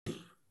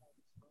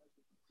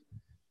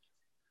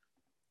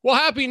Well,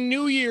 happy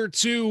New Year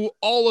to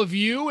all of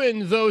you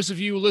and those of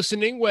you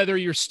listening, whether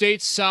you're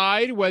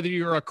stateside, whether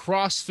you're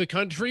across the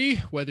country,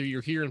 whether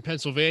you're here in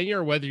Pennsylvania,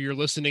 or whether you're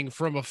listening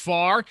from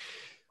afar.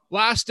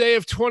 Last day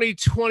of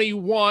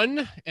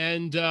 2021,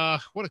 and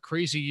what a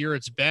crazy year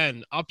it's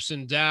been. Ups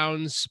and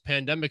downs,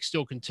 pandemic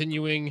still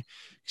continuing.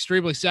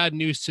 Extremely sad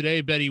news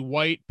today, Betty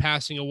White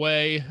passing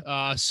away.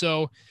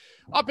 So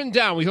up and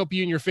down. We hope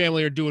you and your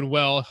family are doing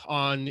well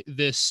on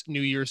this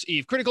New Year's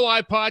Eve. Critical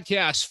Eye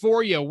podcast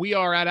for you. We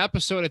are at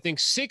episode, I think,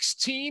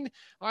 16.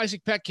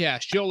 Isaac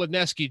Petcash, Joe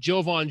Ledneski,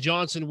 Jovan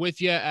Johnson with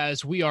you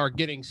as we are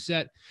getting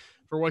set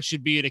for what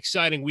should be an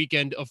exciting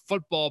weekend of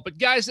football. But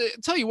guys, I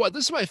tell you what,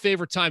 this is my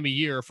favorite time of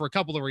year for a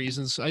couple of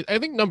reasons. I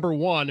think number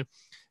one,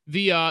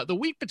 the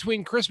week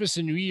between Christmas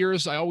and New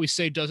Year's, I always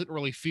say doesn't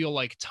really feel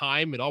like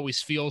time. It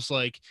always feels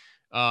like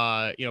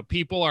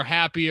people are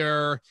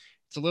happier.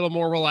 It's a little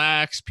more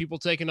relaxed, people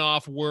taking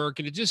off work,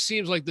 and it just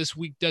seems like this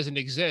week doesn't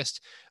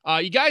exist.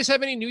 You guys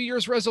have any New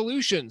Year's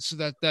resolutions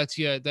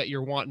that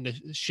you're wanting to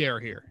share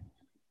here?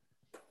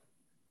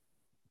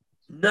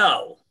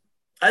 No,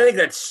 I think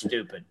that's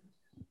stupid.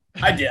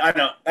 I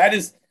know. I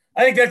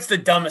think that's the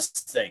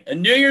dumbest thing. A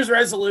New Year's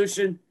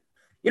resolution.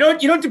 You know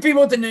what the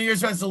people with the New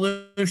Year's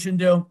resolution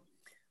do?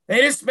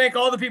 They just make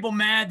all the people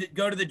mad that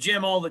go to the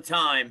gym all the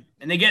time,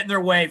 and they get in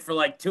their way for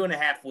like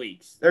 2.5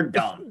 weeks. They're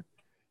dumb.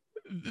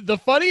 The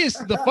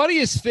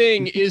funniest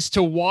thing is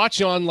to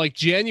watch on like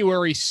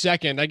January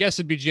 2nd. I guess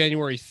it'd be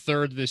January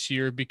 3rd this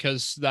year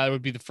because that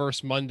would be the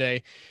first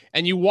Monday.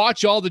 And you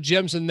watch all the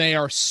gyms and they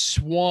are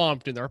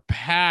swamped and they're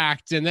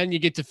packed. And then you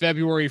get to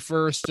February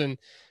 1st and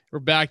we're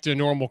back to a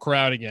normal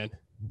crowd again.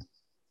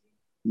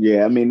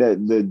 Yeah, I mean,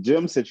 the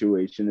gym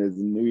situation is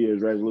a New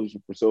Year's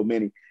resolution for so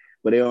many,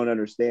 but they don't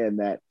understand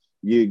that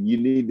you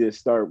need to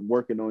start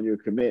working on your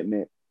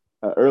commitment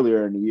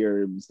earlier in the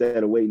year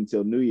instead of waiting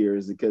until New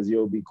Year's, because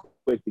you'll be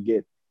quick to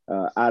get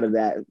out of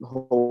that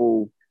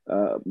whole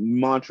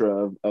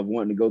mantra of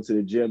wanting to go to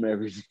the gym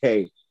every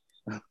day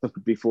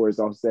before it's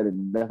all said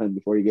and done,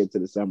 before you get to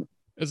the summer.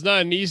 It's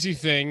not an easy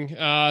thing.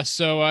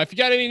 So if you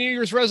got any New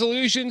Year's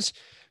resolutions,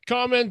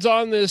 comment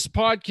on this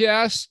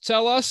podcast.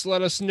 Tell us,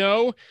 let us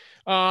know.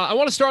 I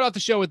want to start out the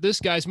show with this,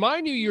 guys.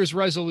 My New Year's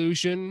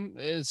resolution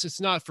is it's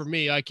not for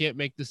me. I can't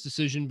make this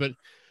decision, but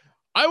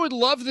I would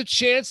love the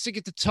chance to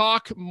get to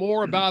talk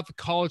more about the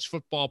college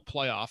football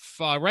playoff.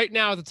 Right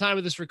now, at the time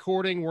of this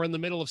recording, we're in the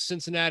middle of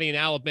Cincinnati and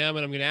Alabama,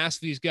 and I'm going to ask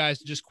these guys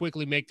to just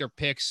quickly make their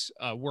picks.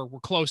 We're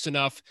close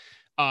enough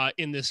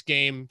in this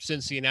game,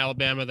 Cincy and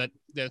Alabama, that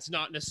it's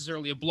not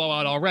necessarily a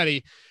blowout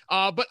already.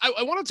 But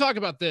I want to talk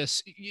about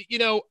this.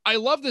 I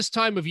love this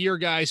time of year,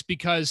 guys,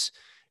 because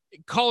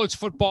college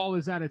football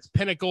is at its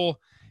pinnacle.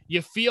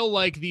 You feel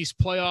like these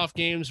playoff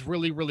games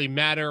really, really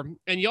matter.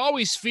 And you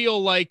always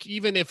feel like,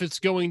 even if it's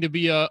going to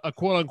be a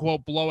quote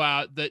unquote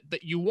blowout,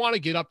 that you want to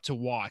get up to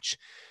watch.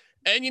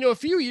 And, a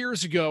few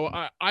years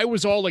ago, I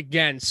was all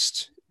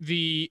against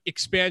the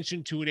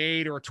expansion to an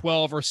 8 or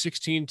 12 or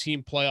 16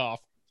 team playoff.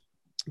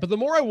 But the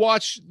more I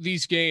watch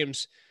these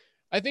games,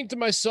 I think to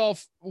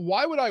myself,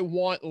 why would I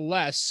want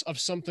less of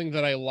something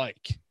that I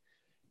like?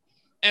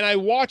 And I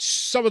watched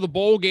some of the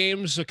bowl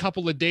games a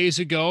couple of days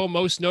ago,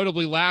 most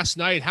notably last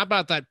night. How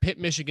about that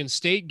Pitt-Michigan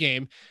State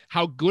game?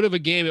 How good of a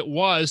game it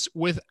was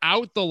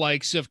without the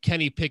likes of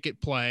Kenny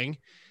Pickett playing.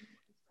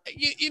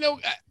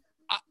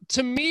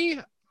 To me,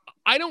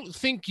 I don't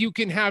think you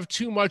can have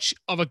too much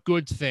of a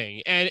good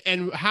thing.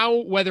 And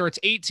whether it's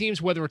 8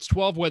 teams, whether it's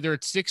 12, whether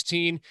it's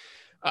 16,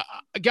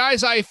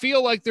 guys, I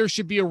feel like there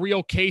should be a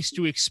real case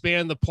to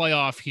expand the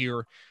playoff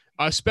here,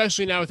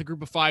 especially now with a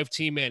group of 5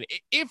 team in.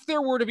 If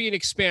there were to be an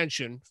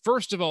expansion,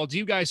 first of all, do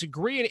you guys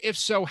agree? And if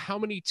so, how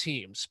many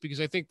teams? Because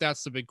I think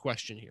that's the big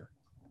question here.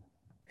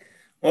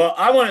 Well,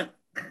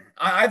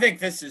 I think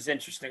this is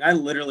interesting. I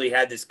literally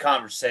had this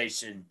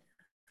conversation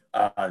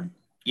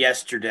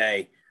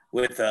yesterday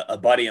with a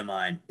buddy of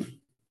mine.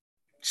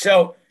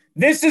 So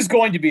this is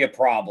going to be a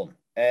problem.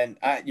 And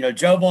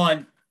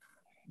Jovan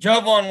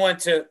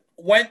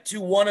went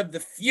to one of the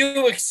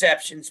few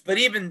exceptions, but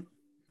even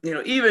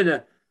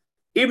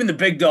the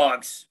big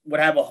dogs would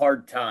have a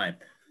hard time.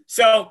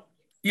 So,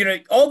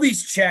 all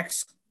these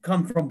checks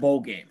come from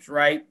bowl games,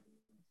 right?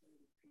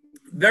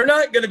 They're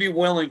not going to be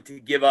willing to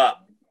give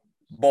up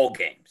bowl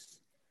games.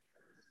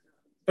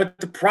 But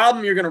the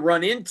problem you're going to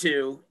run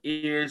into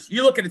is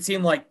you look at a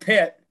team like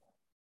Pitt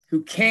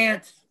who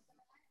they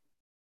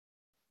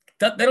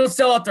don't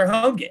sell out their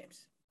home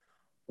games.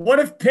 What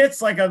if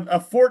Pitt's like a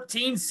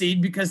 14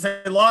 seed because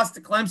they lost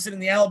to Clemson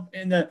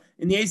in the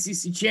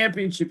ACC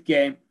championship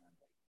game,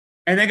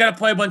 and they got to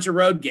play a bunch of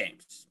road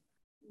games?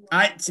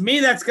 To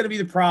me, that's going to be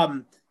the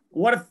problem.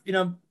 What if,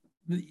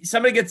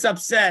 somebody gets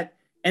upset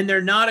and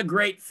they're not a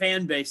great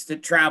fan base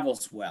that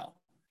travels well?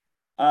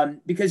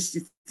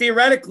 Because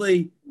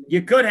theoretically,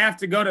 you could have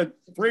to go to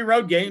 3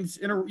 road games.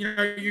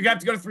 You have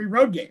to go to 3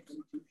 road games.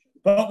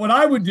 But what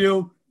I would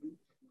do,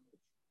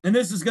 and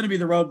this is going to be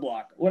the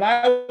roadblock, what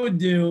I would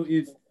do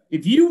is,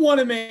 if you want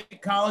to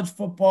make college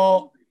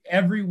football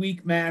every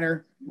week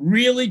matter,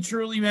 really,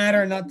 truly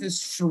matter, and not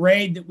this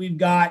charade that we've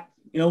got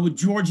with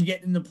Georgia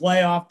getting in the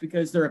playoff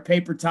because they're a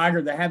paper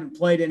tiger. They haven't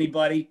played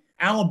anybody.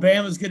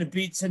 Alabama's going to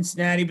beat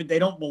Cincinnati, but they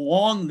don't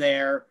belong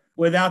there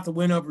without the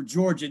win over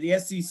Georgia. The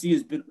SEC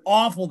has been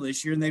awful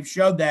this year, and they've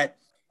showed that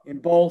in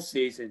bowl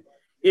season.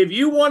 If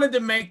you wanted to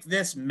make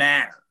this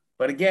matter,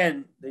 but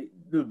again,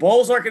 the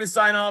bowls aren't going to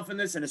sign off on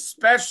this, and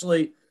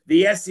especially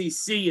the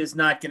SEC is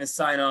not going to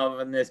sign off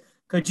on this.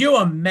 Could you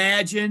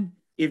imagine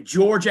if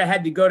Georgia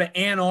had to go to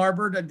Ann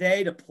Arbor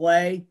today to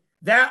play?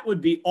 That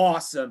would be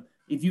awesome.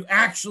 If you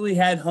actually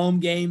had home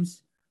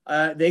games,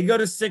 they go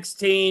to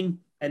 16,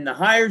 and the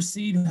higher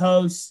seed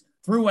hosts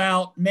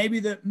throughout. Maybe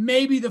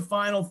the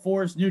Final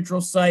Four's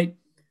neutral site,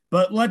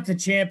 but let the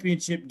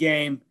championship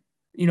game,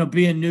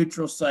 be a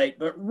neutral site.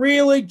 But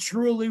really,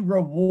 truly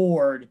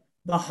reward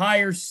the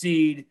higher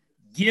seed.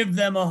 Give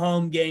them a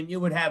home game. You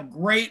would have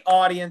great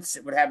audience.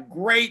 It would have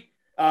great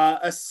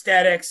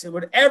aesthetics.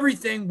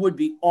 Everything would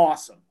be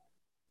awesome.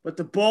 But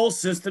the bowl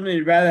system,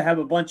 you'd rather have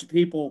a bunch of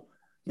people,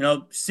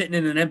 sitting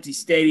in an empty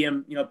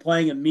stadium,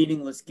 playing a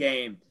meaningless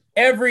game.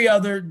 Every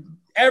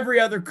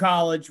other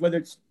college, whether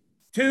it's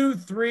 2,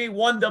 3,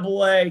 1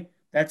 AA,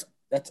 that's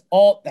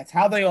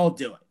how they all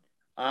do it.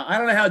 I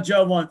don't know how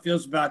Jovan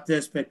feels about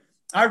this, but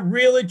I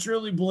really,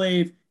 truly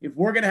believe if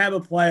we're going to have a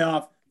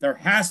playoff, there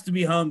has to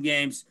be home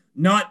games,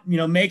 not,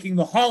 making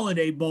the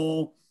Holiday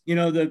Bowl,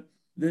 the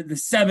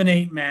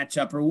 7-8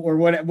 matchup or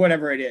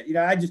whatever it is.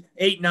 I just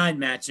 8-9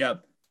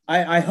 matchup.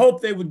 I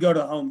hope they would go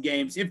to home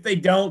games. If they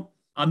don't,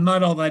 I'm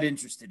not all that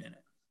interested in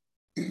it.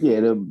 Yeah,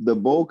 the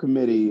bowl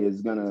committee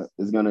is gonna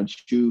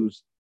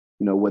choose,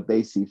 what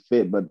they see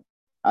fit. But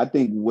I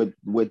think with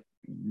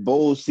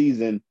bowl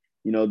season,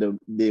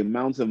 the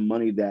amounts of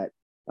money that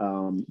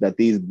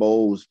these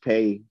bowls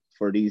pay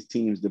for these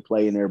teams to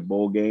play in their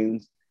bowl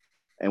games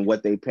and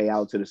what they pay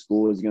out to the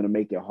school is going to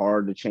make it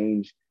hard to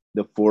change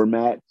the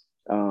format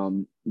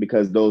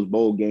because those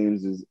bowl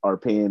games are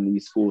paying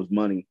these schools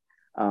money.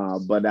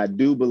 But I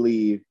do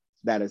believe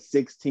that a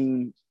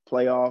 16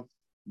 playoff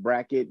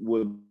bracket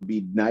would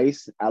be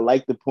nice. I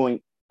like the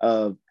point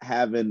of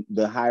having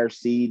the higher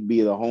seed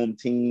be the home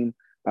team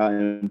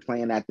and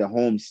playing at the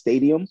home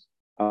stadium.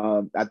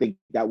 I think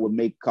that would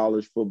make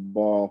college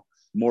football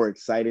more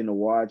exciting to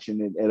watch,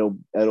 and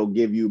it'll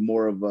give you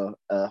more of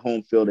a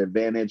home field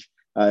advantage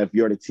if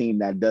you're the team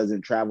that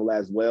doesn't travel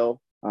as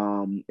well.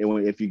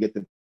 If you get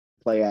to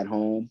play at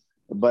home,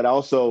 but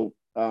also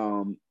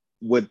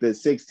with the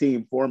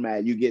 16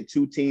 format, you get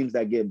 2 teams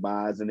that get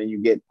buys, and then you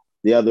get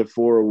the other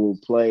 4 will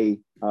play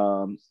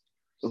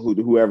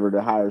whoever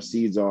the higher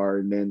seeds are,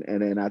 and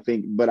then I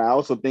think. But I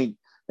also think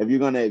if you're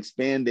going to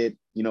expand it,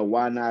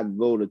 why not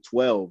go to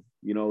 12?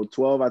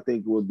 12 I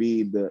think would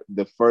be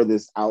the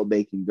furthest out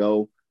they can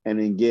go, and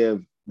then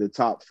give the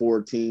top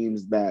 4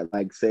 teams that,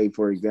 like, say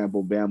for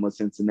example, Bama,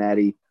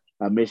 Cincinnati,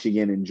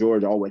 Michigan, and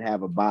Georgia all would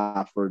have a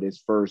bye for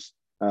this first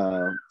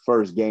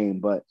game.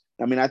 But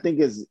I mean, I think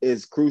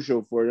it's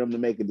crucial for them to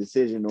make a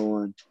decision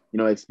on,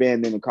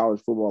 expanding the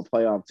college football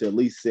playoff to at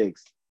least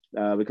 6,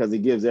 because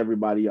it gives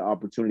everybody an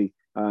opportunity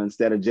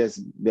instead of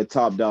just the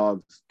top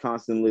dogs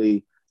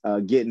constantly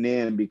getting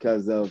in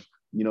because of,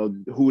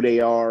 who they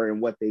are and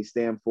what they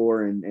stand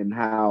for and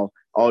how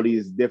all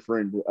these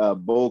different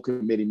bowl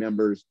committee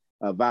members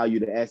value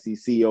the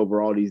SEC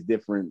over all these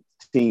different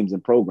teams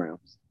and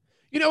programs.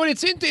 And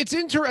it's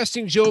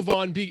interesting,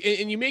 Jovan,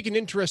 and you make an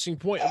interesting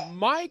point.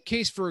 My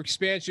case for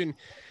expansion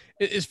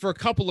is for a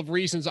couple of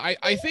reasons.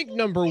 I think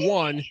number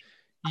one,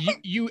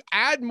 you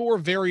add more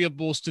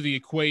variables to the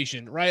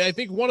equation, right? I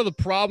think one of the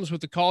problems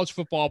with the college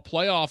football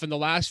playoff in the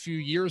last few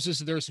years is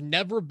there's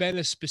never been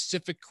a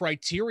specific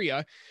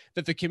criteria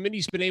that the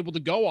committee's been able to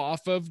go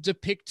off of to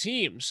pick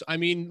teams. I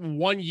mean,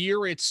 one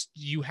year it's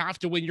you have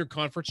to win your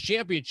conference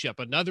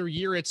championship. Another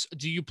year it's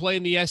do you play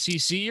in the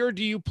SEC or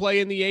do you play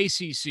in the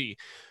ACC?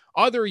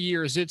 Other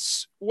years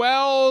it's,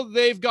 well,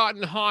 they've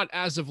gotten hot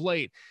as of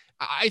late.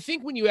 I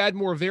think when you add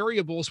more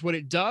variables, what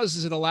it does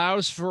is it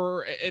allows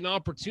for an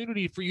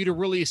opportunity for you to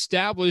really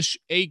establish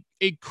a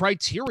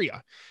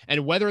criteria,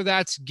 and whether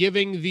that's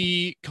giving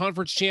the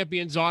conference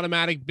champions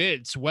automatic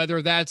bids,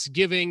 whether that's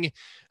giving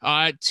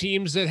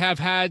teams that have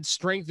had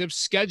strength of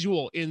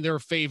schedule in their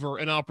favor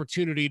an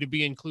opportunity to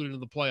be included in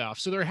the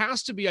playoffs. So there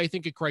has to be, I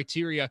think, a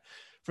criteria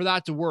for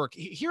that to work.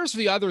 Here's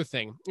the other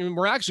thing. I mean,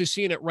 we're actually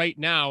seeing it right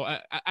now.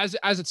 As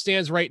it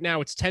stands right now,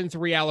 it's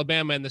 10-3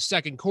 Alabama in the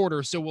second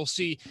quarter. So we'll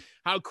see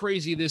how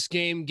crazy this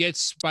game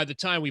gets by the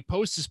time we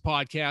post this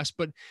podcast.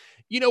 But,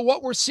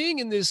 what we're seeing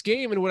in this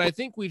game and what I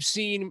think we've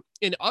seen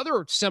in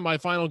other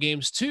semifinal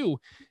games too,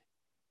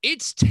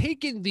 it's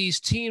taken these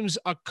teams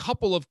a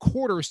couple of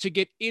quarters to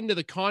get into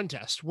the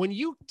contest. When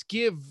you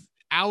give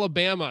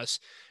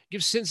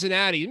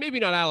Cincinnati,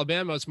 maybe not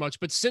Alabama as much,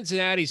 but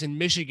Cincinnati's and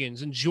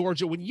Michigan's and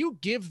Georgia, when you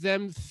give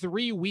them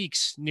 3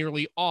 weeks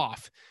nearly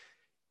off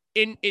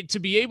to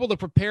be able to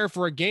prepare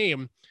for a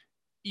game,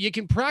 you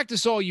can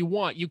practice all you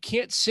want. You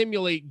can't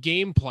simulate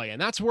gameplay.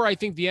 And that's where I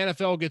think the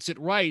NFL gets it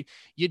right.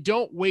 You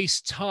don't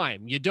waste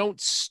time. You don't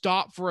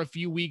stop for a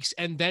few weeks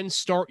and then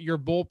start your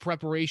bowl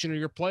preparation or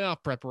your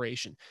playoff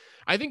preparation.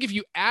 I think if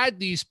you add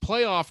these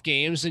playoff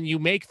games and you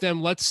make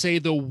them, let's say,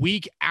 the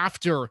week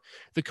after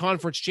the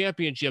conference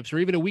championships, or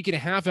even a week and a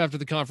half after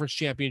the conference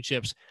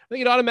championships, I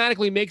think it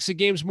automatically makes the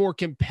games more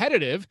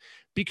competitive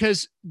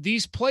because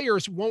these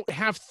players won't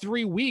have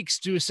 3 weeks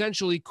to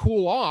essentially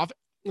cool off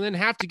and then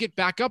have to get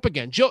back up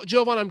again.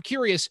 Jovan, I'm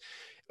curious,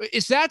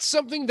 is that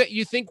something that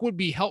you think would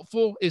be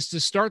helpful, is to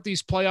start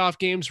these playoff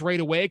games right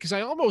away? Because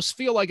I almost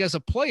feel like as a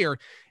player,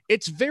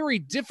 it's very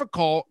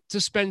difficult to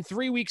spend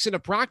 3 weeks in a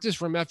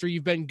practice room after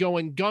you've been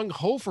going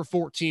gung-ho for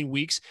 14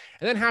 weeks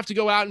and then have to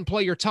go out and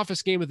play your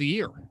toughest game of the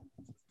year.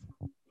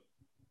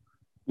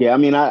 Yeah, I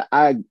mean,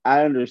 I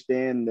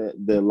understand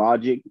the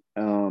logic.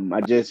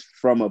 I just,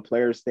 from a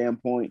player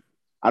standpoint,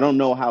 I don't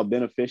know how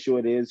beneficial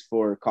it is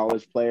for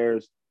college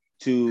players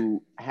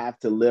to have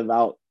to live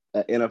out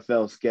an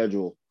NFL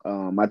schedule.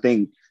 I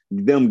think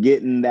them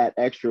getting that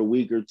extra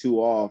week or two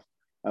off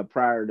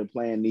prior to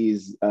playing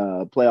these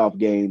playoff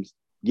games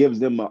gives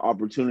them an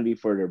opportunity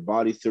for their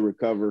bodies to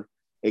recover.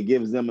 It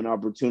gives them an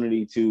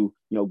opportunity to,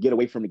 get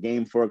away from the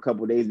game for a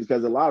couple of days,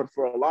 because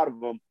for a lot of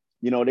them,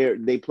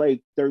 they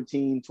play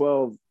 13,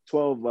 12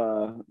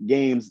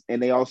 games,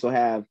 and they also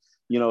have,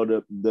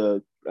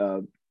 the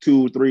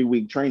 2-3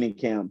 week training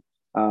camp.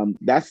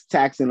 That's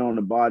taxing on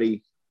the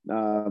body.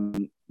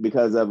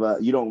 Because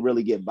of you don't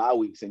really get bye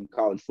weeks in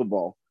college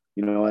football.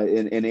 In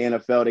the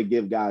NFL, they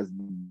give guys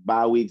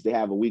bye weeks. They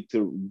have a week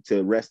to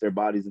rest their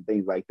bodies and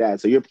things like that.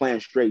 So you're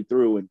playing straight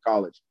through in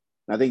college.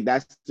 And I think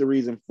that's the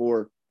reason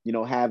for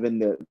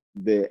having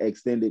the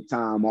extended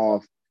time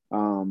off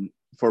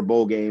for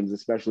bowl games,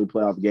 especially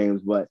playoff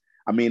games. But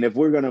I mean, if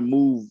we're gonna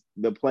move,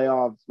 the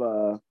playoff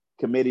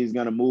committee is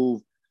gonna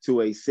move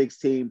to a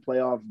 16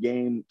 playoff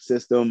game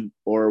system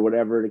or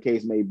whatever the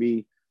case may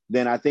be,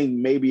 then I think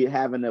maybe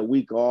having a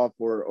week off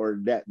or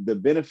that the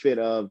benefit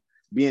of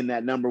being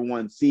that number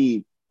 1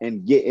 seed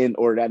and getting,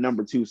 or that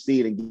number 2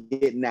 seed and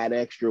getting that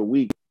extra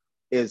week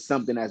is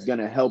something that's going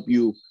to help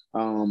you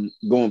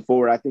going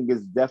forward. I think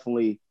it's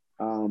definitely,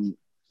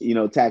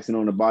 taxing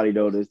on the body,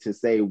 though, to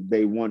say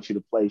they want you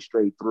to play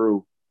straight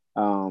through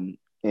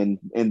and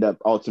end up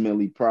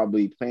ultimately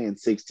probably playing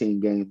 16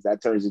 games.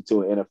 That turns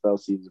into an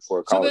NFL season for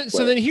a college player.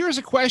 So then here's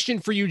a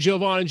question for you,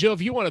 Jovan. And Joe,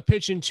 if you want to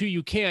pitch in too,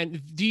 you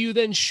can. Do you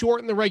then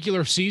shorten the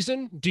regular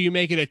season? Do you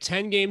make it a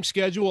 10-game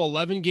schedule,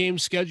 11-game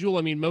schedule?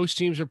 I mean, most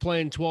teams are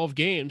playing 12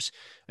 games.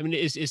 I mean,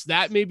 is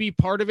that maybe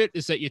part of it?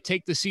 Is that you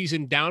take the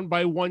season down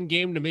by 1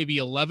 game to maybe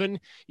 11?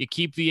 You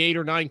keep the 8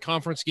 or 9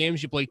 conference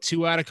games, you play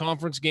 2 out of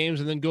conference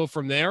games, and then go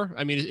from there?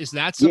 I mean, is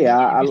that something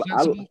that would be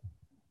sensible?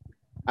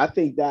 I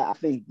think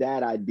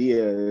that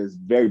idea is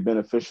very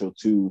beneficial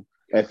to,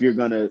 if you're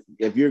gonna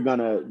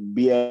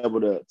be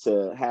able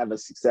to have a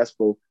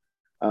successful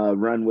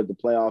run with the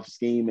playoff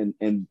scheme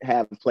and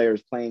have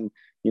players playing,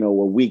 a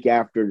week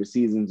after the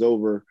season's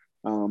over.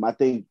 I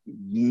think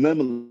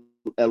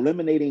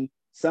eliminating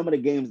some of the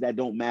games that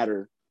don't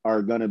matter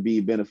are gonna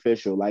be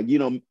beneficial. Like,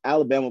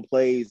 Alabama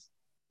plays,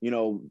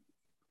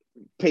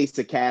 Pace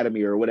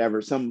Academy or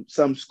whatever, some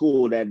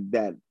school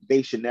that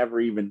they should never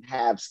even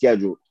have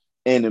scheduled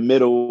in the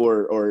middle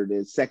or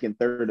the second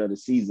third of the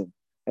season.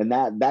 And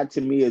that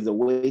to me is a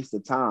waste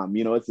of time.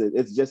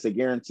 It's just a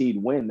guaranteed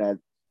win that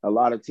a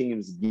lot of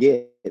teams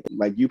get.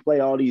 Like, you play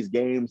all these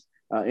games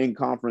in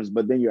conference,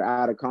 but then your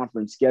out of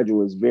conference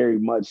schedule is very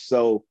much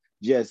so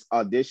just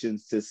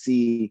auditions to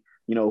see,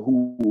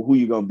 who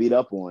you're going to beat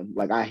up on.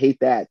 Like, I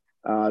hate that.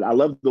 I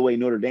love the way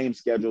Notre Dame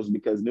schedules,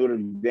 because Notre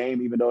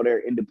Dame, even though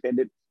they're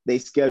independent, they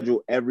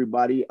schedule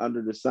everybody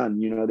under the sun.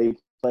 They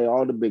play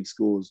all the big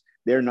schools.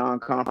 Their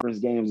non-conference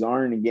games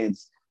aren't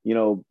against,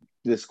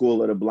 the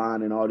School of the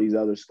Blind and all these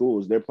other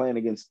schools. They're playing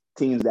against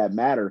teams that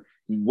matter.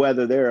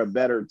 Whether they're a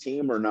better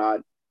team or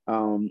not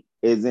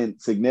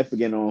isn't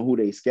significant on who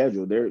they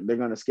schedule. They're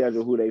going to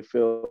schedule who they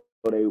feel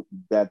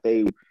that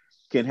they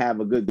can have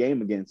a good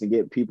game against and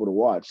get people to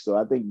watch. So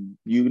I think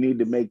you need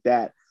to make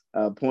that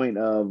a point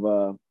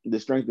of the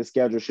strength of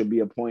schedule should be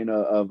a point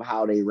of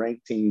how they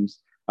rank teams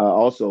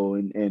also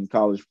in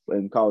college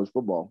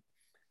football.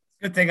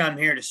 Good thing I'm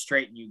here to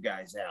straighten you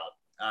guys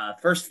out.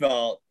 First of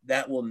all,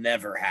 that will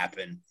never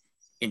happen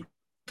in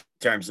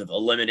terms of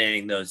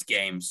eliminating those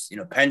games.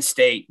 Penn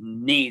State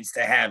needs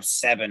to have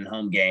 7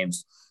 home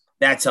games.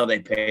 That's how they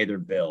pay their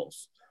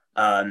bills.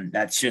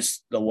 That's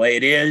just the way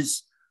it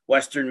is.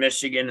 Western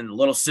Michigan and the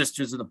Little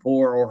Sisters of the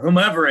Poor, or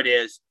whomever it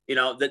is,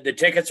 the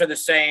tickets are the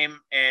same,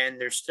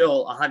 and there's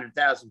still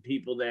 100,000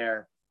 people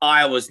there.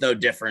 Iowa's no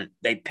different.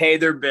 They pay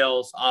their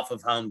bills off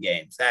of home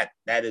games. That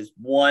is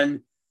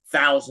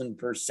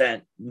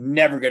 1,000%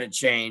 never going to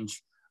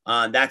change.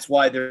 That's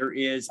why there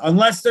is,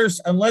 unless there's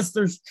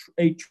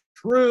a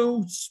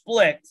true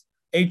split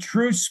of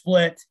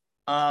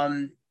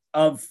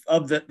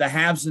the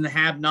haves and the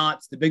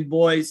have-nots. The big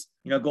boys,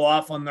 go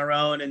off on their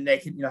own, and they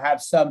can,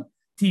 have some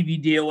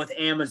TV deal with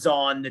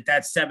Amazon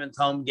that 7th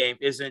home game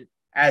isn't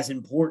as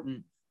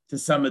important to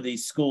some of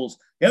these schools.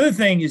 The other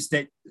thing is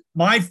that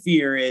my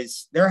fear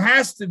is there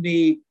has to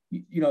be,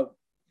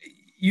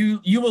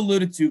 you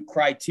alluded to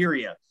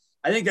criteria.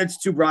 I think that's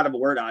too broad of a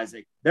word,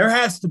 Isaac. There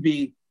has to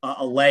be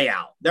a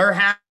layout. There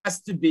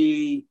has to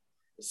be.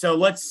 So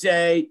let's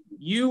say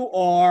you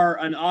are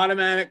an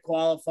automatic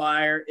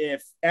qualifier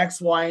if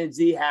X, Y, and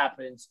Z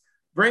happens.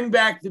 Bring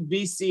back the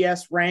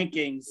BCS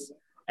rankings,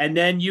 and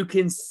then you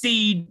can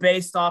seed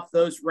based off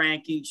those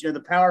rankings. The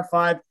Power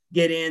Five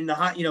get in, the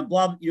hot,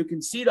 blah. You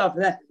can seed off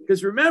of that.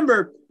 Because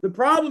remember, the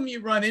problem you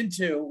run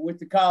into with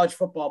the college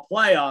football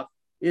playoff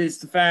is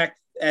the fact,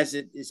 as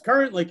it is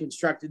currently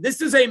constructed,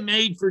 this is a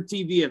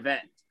made-for-TV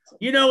event.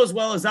 You know as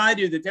well as I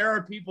do that there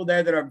are people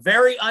there that are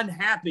very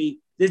unhappy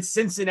that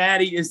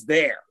Cincinnati is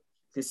there,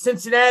 because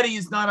Cincinnati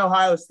is not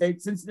Ohio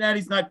State.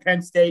 Cincinnati's not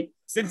Penn State.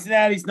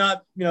 Cincinnati's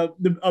not,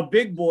 a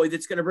big boy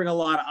that's going to bring a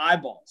lot of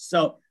eyeballs.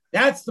 So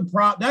that's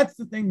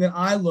the thing that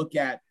I look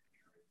at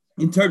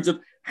in terms of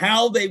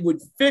how they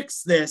would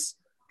fix this,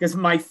 because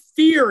my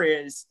fear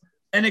is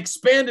an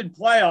expanded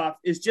playoff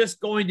is just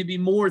going to be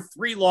more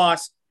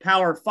 3-loss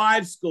Power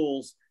 5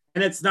 schools,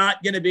 and it's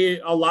not going to be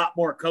a lot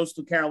more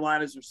Coastal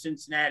Carolinas or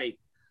Cincinnati.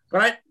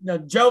 But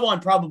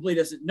Jovan probably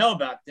doesn't know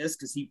about this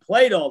because he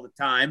played all the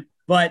time.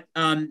 But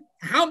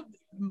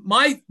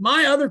my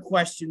other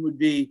question would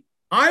be,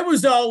 I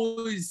was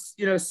always,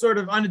 sort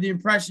of under the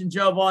impression,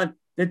 Jovan,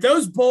 that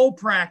those bowl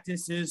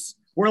practices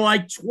were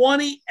like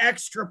 20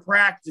 extra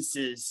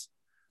practices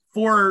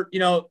for,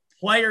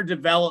 player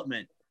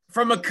development.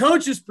 From a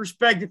coach's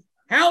perspective,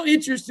 how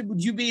interested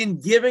would you be in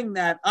giving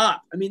that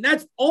up? I mean,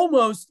 that's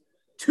almost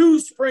 2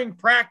 spring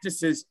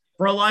practices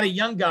for a lot of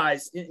young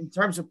guys in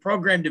terms of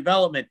program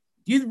development.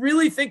 Do you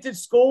really think that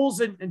schools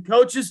and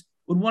coaches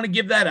would want to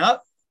give that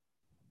up?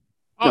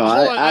 No,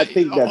 I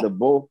think that the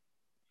bowl.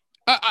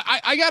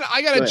 I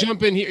gotta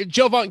jump in here.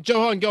 Jovan,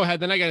 go ahead.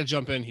 Then I gotta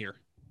jump in here.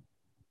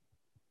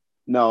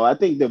 No, I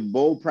think the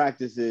bowl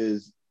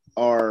practices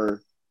are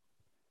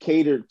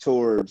catered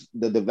towards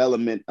the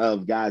development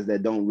of guys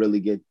that don't really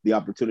get the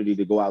opportunity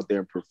to go out there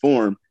and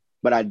perform.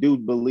 But I do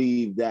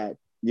believe that,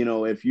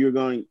 if you're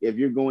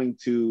going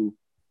to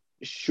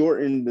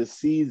shorten the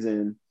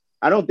season,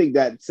 I don't think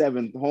that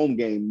 7th home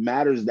game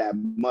matters that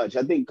much.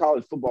 I think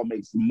college football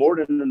makes more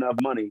than enough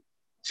money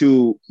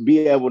to be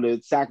able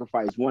to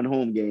sacrifice 1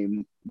 home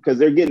game, because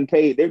they're getting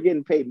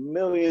paid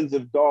millions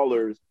of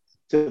dollars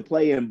to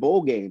play in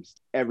bowl games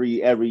every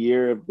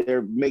year. If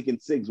they're making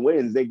 6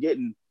 wins, they're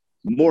getting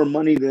more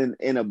money than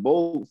in a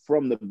bowl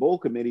from the bowl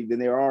committee than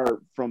there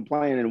are from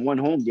playing in 1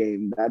 home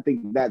game. I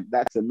think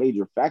that's a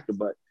major factor.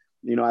 But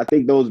I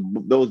think those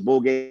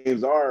bowl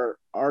games are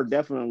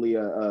definitely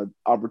a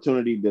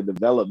opportunity to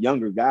develop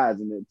younger guys,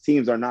 and the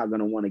teams are not going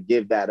to want to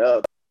give that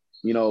up,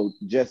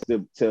 just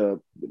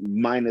to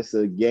minus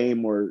a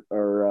game or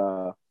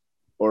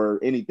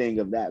anything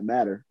of that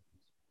matter.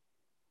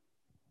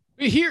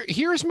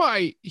 Here's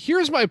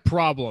my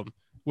problem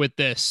with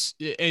this,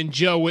 and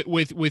Joe,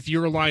 with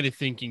your line of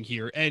thinking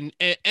here, and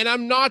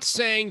I'm not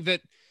saying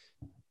that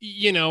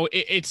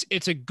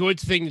it's a good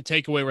thing to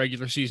take away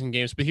regular season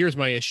games, but here's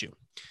my issue.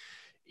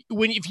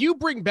 If you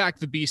bring back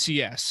the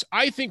BCS,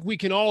 I think we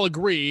can all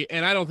agree,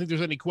 and I don't think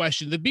there's any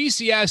question, the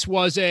BCS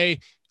was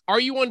are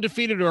you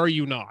undefeated or are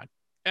you not?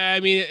 I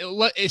mean,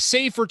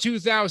 say for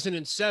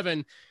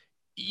 2007,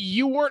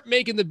 you weren't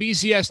making the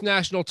BCS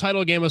national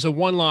title game as a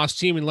 1-loss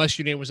team unless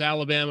your name was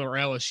Alabama or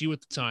LSU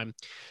at the time.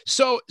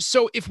 So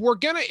if we're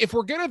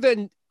gonna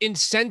then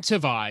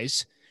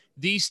incentivize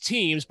these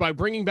teams by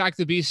bringing back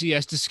the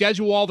BCS to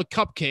schedule all the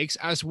cupcakes,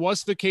 as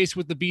was the case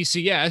with the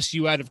BCS,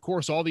 you had, of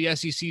course, all the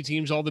SEC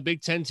teams, all the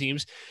Big Ten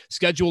teams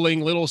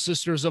scheduling Little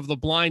Sisters of the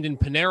Blind and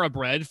Panera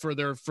Bread for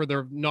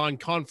their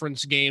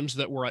non-conference games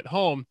that were at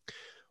home.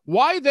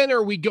 Why then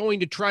are we going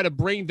to try to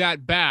bring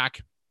that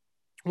back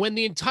when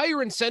the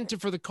entire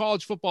incentive for the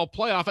college football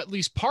playoff, at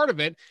least part of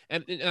it,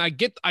 and I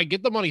get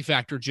the money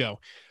factor, Joe,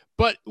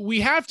 but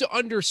we have to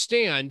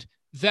understand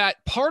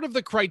that part of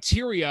the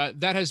criteria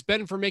that has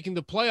been for making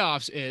the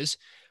playoffs is,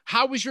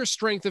 how is your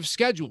strength of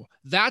schedule?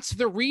 That's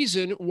the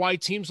reason why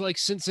teams like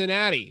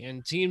Cincinnati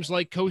and teams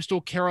like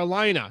Coastal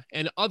Carolina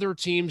and other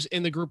teams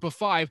in the group of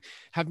 5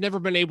 have never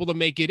been able to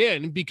make it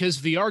in, because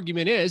the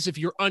argument is, if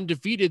you're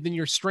undefeated, then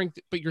your strength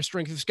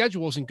of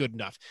schedule isn't good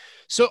enough.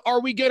 So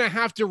are we going to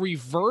have to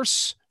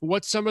reverse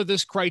what some of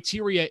this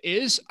criteria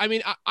is? I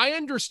mean, I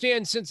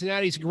understand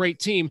Cincinnati's a great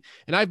team,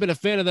 and I've been a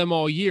fan of them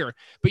all year,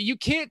 but you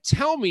can't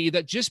tell me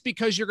that just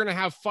because you're going to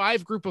have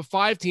 5 group of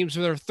 5 teams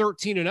that are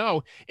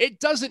 13-0, it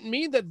doesn't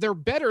mean that they're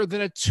better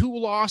than a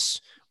 2-loss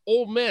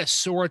Ole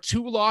Miss or a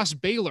 2-loss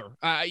Baylor.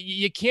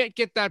 You can't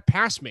get that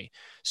past me.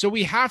 So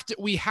we have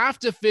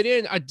to fit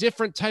in a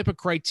different type of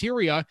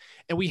criteria,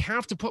 and we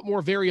have to put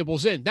more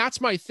variables in. That's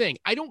my thing.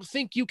 I don't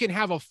think you can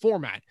have a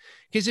format,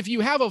 because if you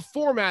have a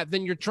format,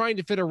 then you're trying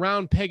to fit a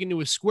round peg into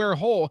a square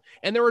hole.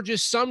 And there are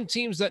just some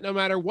teams that no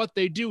matter what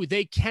they do,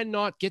 they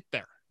cannot get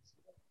there.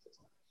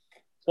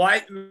 Well,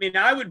 I mean,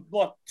 I would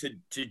look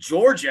to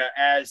Georgia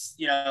as,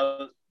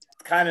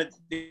 kind of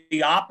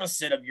the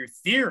opposite of your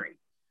theory.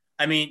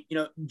 I mean,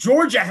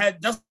 Georgia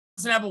doesn't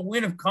have a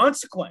win of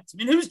consequence. I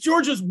mean, who's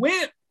Georgia's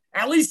win?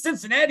 At least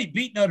Cincinnati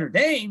beat Notre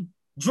Dame.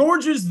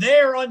 Georgia's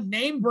there on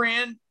name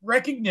brand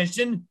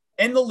recognition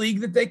and the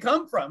league that they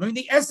come from. I mean,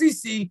 the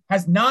SEC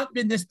has not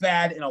been this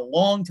bad in a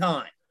long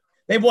time.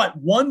 They've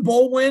one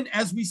bowl win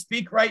as we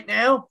speak right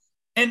now,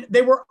 and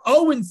they were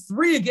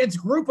 0-3 against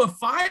Group of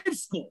 5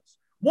 schools.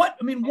 What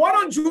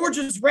on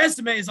Georgia's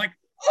resume is like,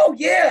 oh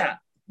yeah,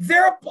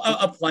 they're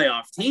a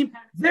playoff team.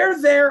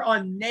 They're there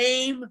on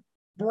name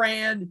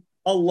brand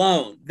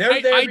alone. They're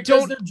there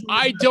because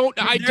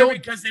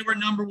they were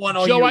number one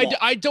all year long.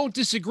 I don't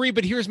disagree,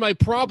 but here's my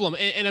problem,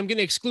 and I'm going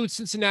to exclude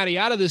Cincinnati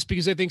out of this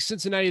because I think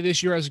Cincinnati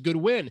this year has a good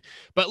win.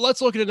 But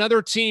let's look at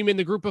another team in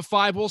the Group of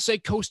 5. We'll say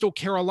Coastal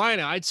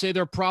Carolina. I'd say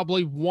they're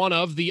probably one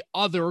of the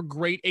other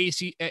great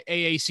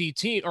AAC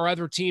team or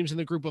other teams in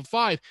the Group of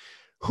 5.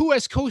 Who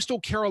has Coastal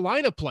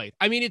Carolina played?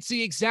 I mean, it's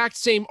the exact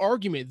same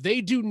argument.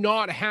 They do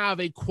not have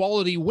a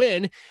quality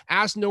win,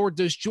 as nor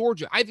does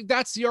Georgia. I think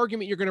that's the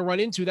argument you're going to run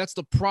into. That's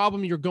the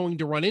problem you're going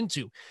to run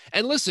into.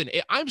 And listen,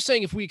 I'm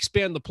saying if we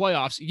expand the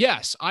playoffs,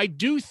 yes, I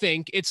do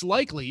think it's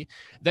likely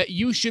that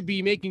you should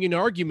be making an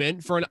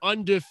argument for an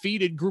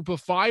undefeated Group of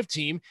 5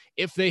 team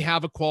if they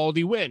have a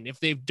quality win, if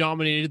they've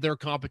dominated their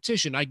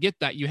competition. I get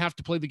that. You have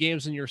to play the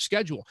games in your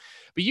schedule.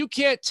 But you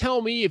can't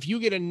tell me if you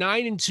get a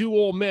 9-2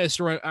 Ole Miss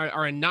or a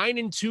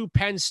 9-2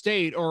 Penn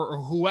State or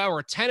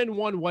whoever,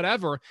 10-1,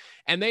 whatever,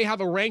 and they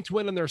have a ranked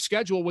win on their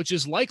schedule, which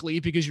is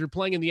likely because you're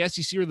playing in the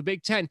SEC or the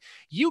Big Ten.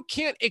 You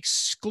can't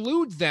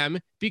exclude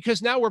them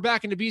because now we're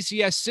back in the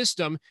BCS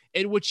system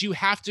in which you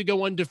have to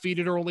go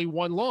undefeated or only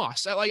one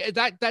loss. Like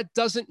that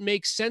doesn't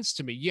make sense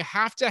to me. You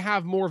have to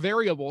have more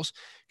variables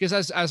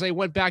because as I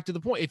went back to the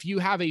point, if you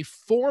have a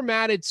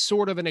formatted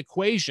sort of an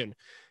equation,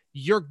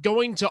 you're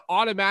going to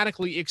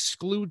automatically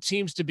exclude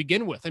teams to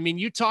begin with. I mean,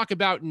 you talk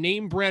about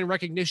name brand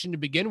recognition to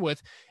begin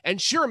with, and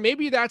sure,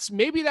 maybe that's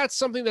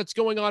something that's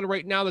going on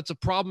right now that's a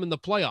problem in the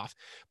playoff.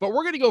 But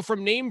we're going to go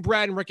from name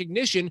brand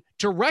recognition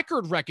to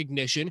record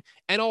recognition,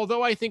 and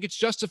although I think it's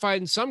justified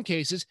in some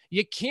cases,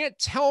 you can't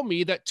tell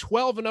me that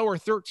 12-0 or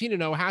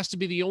 13-0 has to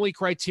be the only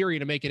criteria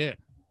to make it in.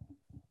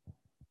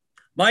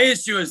 My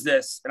issue is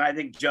this, and I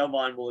think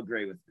Jovan will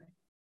agree with me.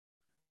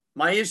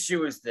 My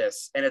issue is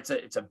this, and it's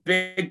a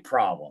big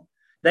problem.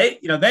 They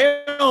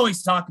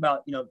always talk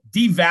about,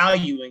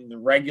 devaluing the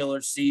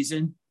regular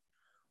season.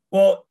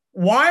 Well,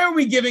 why are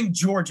we giving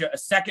Georgia a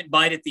second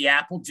bite at the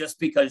apple just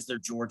because they're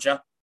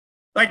Georgia?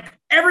 Like,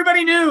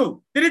 everybody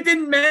knew that it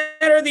didn't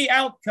matter the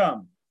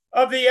outcome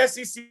of the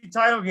SEC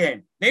title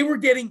game. They were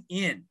getting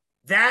in.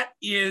 That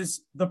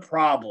is the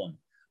problem.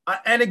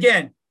 And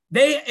again,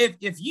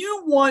 if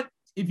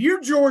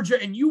you're Georgia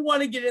and you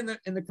want to get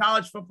in the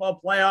college football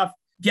playoff,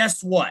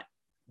 guess what?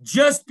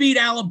 Just beat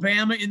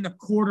Alabama in the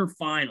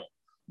quarterfinal.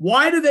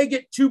 Why do they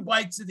get 2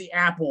 bites of the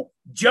apple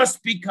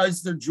just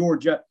because they're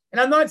Georgia?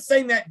 And I'm not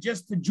saying that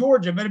just to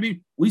Georgia, but I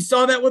mean, we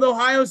saw that with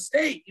Ohio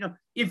State.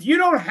 If you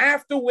don't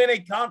have to win a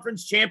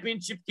conference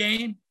championship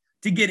game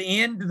to get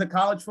into the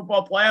college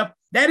football playoff,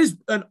 that is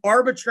an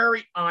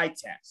arbitrary eye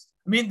test.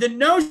 I mean, the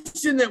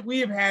notion that we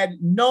have had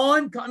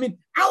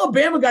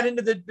Alabama got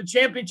into the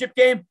championship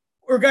game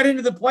or got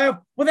into the playoff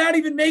without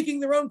even making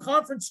their own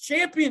conference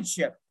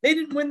championship. They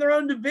didn't win their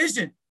own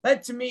division.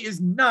 That to me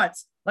is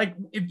nuts. Like,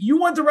 if you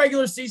want the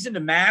regular season to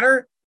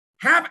matter,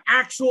 have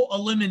actual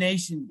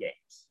elimination games.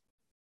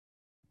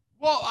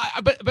 Well,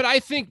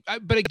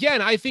 but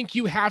again, I think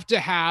you have to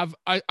have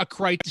a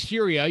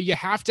criteria. You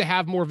have to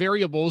have more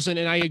variables, and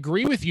I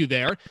agree with you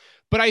there.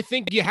 But I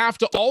think you have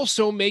to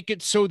also make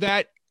it so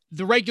that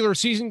the regular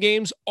season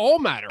games all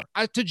matter.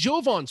 To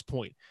Jovan's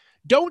point,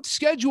 don't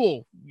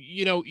schedule,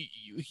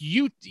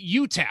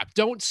 UTEP.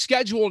 Don't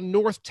schedule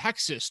North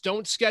Texas.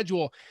 Don't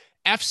schedule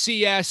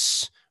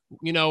FCS,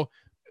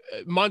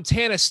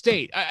 Montana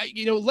State.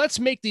 Let's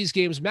make these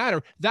games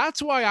matter.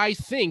 That's why I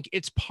think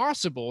it's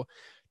possible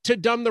to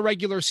dumb the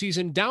regular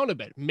season down a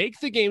bit. Make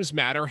the games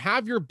matter.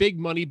 Have your big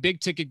money, big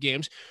ticket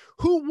games.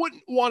 Who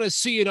wouldn't want to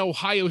see an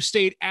Ohio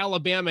State,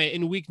 Alabama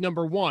in week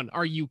number 1?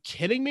 Are you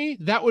kidding me?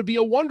 That would be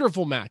a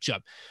wonderful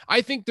matchup.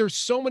 I think there's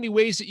so many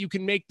ways that you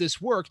can make this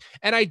work,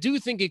 and I do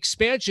think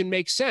expansion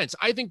makes sense.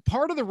 I think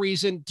part of the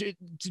reason,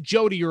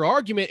 Joe, to your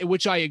argument, in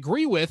which I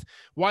agree with,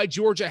 why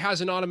Georgia has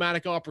an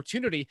automatic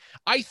opportunity,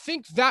 I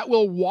think that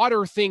will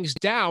water things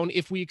down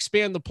if we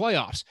expand the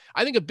playoffs.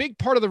 I think a big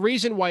part of the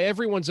reason why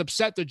everyone's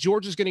upset that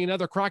Georgia's getting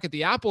another crack at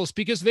the apple is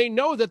because they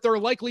know that they're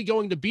likely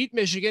going to beat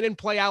Michigan and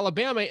play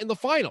Alabama in the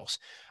finals.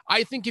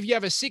 I think if you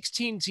have a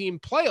 16-team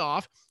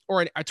playoff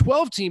or a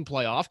 12-team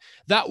playoff,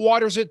 that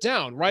waters it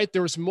down, right?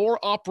 There's more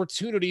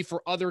opportunity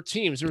for other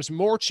teams. There's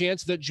more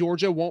chance that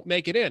Georgia won't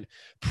make it in.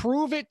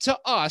 Prove it to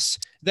us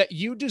that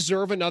you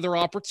deserve another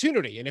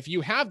opportunity. And if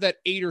you have that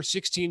 8 or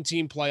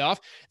 16-team playoff,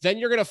 then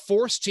you're going to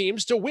force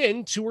teams to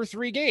win 2 or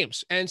 3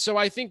 games. And so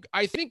I think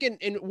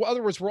in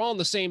other words, we're all on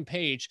the same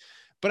page.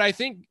 But I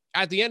think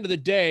at the end of the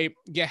day,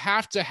 you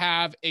have to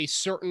have a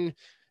certain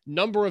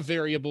number of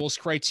variables,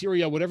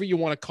 criteria, whatever you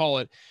want to call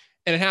it,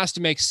 and it has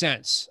to make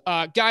sense.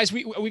 Guys,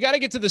 we got to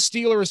get to the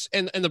Steelers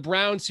and the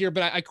Browns here,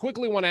 but I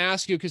quickly want to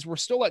ask you, because we're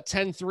still at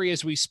 10-3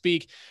 as we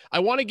speak. I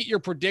want to get your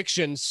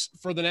predictions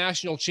for the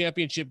national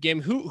championship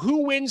game.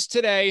 Who wins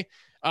today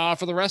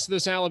for the rest of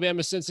this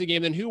Alabama-Cincy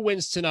game, and who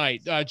wins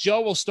tonight?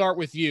 Joe, we'll start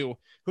with you.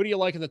 Who do you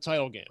like in the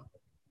title game?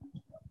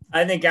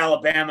 I think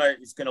Alabama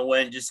is going to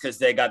win just because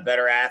they got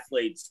better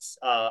athletes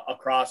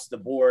across the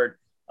board.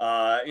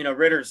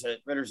 Ritter's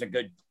a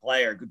good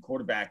player, good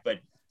quarterback, but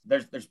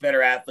there's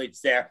better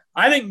athletes there.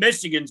 I think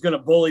Michigan's going to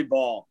bully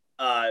ball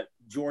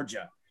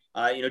Georgia.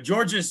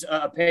 Georgia's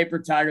a paper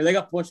tiger. They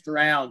got pushed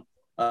around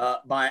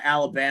by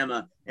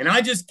Alabama, and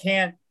I just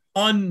can't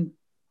unsee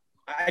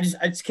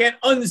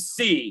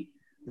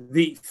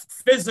the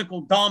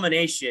physical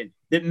domination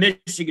that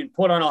Michigan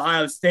put on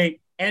Ohio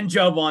State and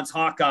Joe Vaughn's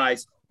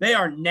Hawkeyes. They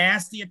are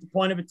nasty at the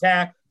point of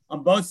attack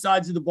on both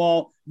sides of the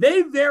ball.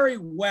 They very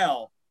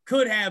well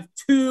could have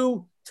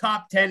 2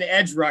 top 10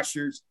 edge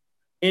rushers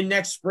in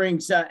next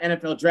spring's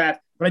NFL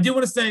draft. But I do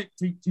want to say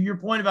to your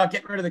point about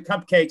getting rid of the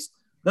cupcakes,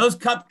 those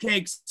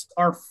cupcakes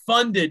are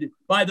funded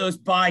by those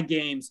bye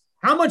games.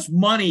 How much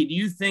money do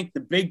you think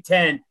the Big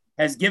Ten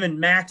has given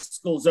MAC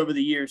schools over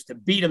the years to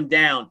beat them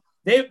down?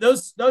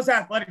 Those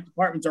athletic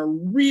departments are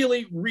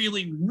really,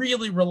 really,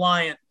 really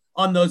reliant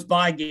on those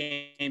bye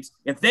games.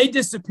 If they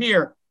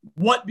disappear,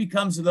 what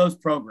becomes of those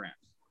programs?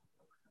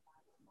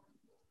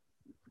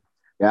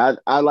 Yeah,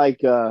 I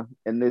like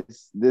in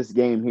this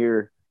game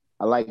here,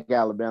 I like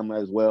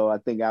Alabama as well. I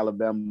think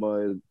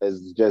Alabama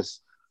is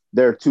just,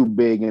 they're too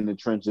big in the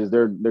trenches.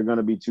 They're going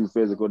to be too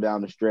physical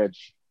down the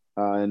stretch,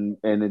 and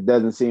it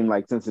doesn't seem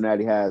like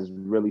Cincinnati has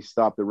really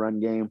stopped the run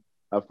game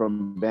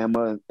from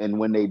Bama. And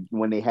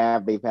when they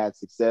have, they've had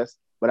success.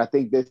 But I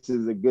think this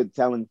is a good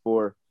telling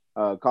for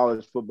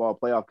college football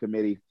playoff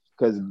committee,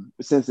 because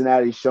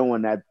Cincinnati's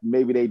showing that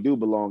maybe they do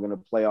belong in a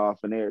playoff,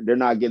 and they're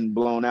not getting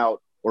blown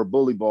out or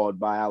bully balled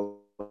by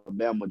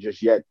Alabama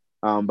just yet.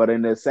 But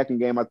in the second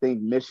game, I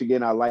think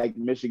Michigan. I like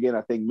Michigan.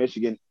 I think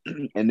Michigan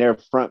and their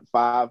front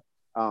 5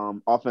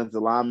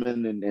 offensive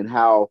linemen and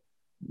how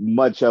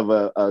much of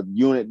a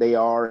unit they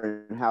are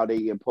and how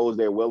they impose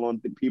their will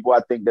on people. I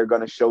think they're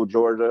going to show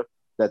Georgia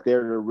that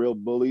they're the real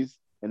bullies,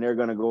 and they're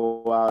going to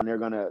go out and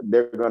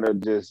they're going to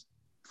just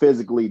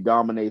physically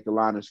dominate the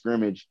line of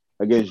scrimmage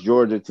against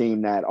Georgia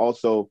team that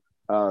also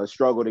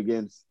struggled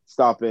against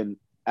stopping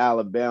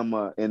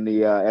Alabama in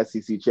the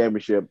SEC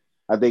championship.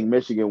 I think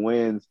Michigan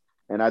wins,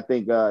 and I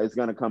think it's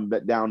going to come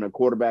down to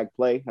quarterback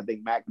play. I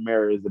think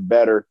McNamara is a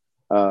better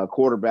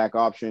quarterback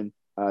option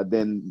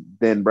than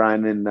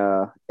Brian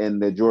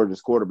and the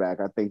Georgia's quarterback.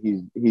 I think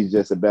he's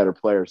just a better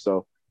player,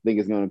 so I think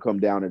it's going to come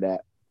down to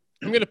that.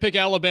 I'm going to pick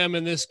Alabama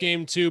in this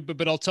game too,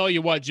 but I'll tell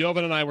you what,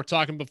 Jovan and I were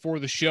talking before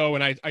the show,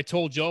 and I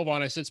told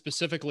Jovan, I said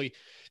specifically,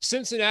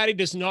 Cincinnati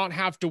does not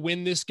have to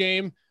win this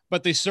game,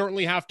 but they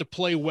certainly have to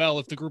play well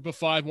if the group of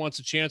 5 wants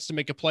a chance to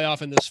make a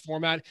playoff in this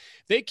format.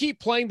 They keep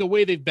playing the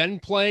way they've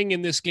been playing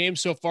in this game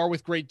so far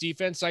with great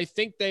defense. I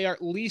think they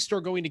at least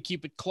are going to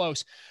keep it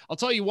close. I'll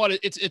tell you what,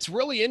 it's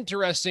really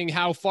interesting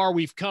how far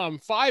we've come.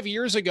 5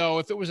 years ago,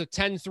 if it was a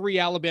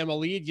 10-3 Alabama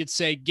lead, you'd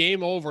say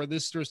game over.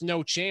 There's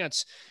no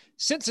chance.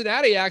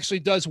 Cincinnati actually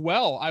does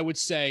well, I would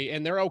say,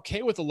 and they're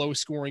okay with a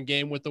low-scoring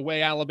game with the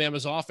way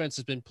Alabama's offense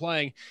has been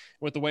playing,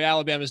 with the way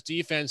Alabama's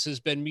defense has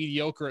been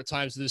mediocre at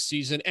times this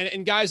season.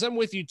 And guys, I'm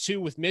with you too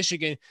with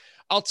Michigan.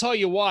 I'll tell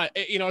you what,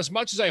 as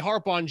much as I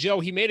harp on Joe,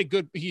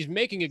 he's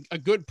making a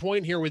good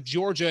point here with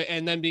Georgia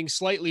and then being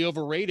slightly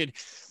overrated.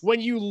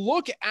 When you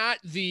look at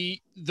the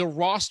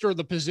roster,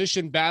 the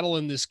position battle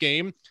in this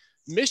game,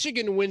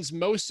 Michigan wins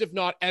most, if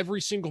not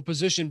every single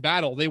position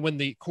battle. They win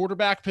the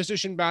quarterback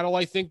position battle.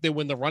 I think they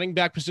win the running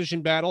back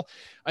position battle.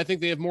 I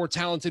think they have more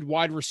talented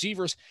wide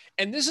receivers.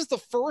 And this is the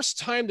first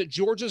time that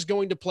Georgia is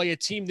going to play a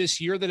team this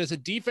year that has a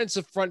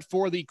defensive front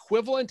four, the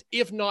equivalent,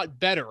 if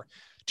not better,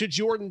 to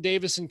Jordan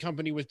Davis and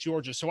company with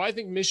Georgia. So I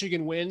think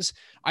Michigan wins.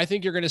 I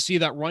think you're going to see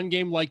that run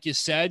game, like you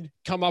said,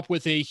 come up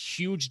with a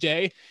huge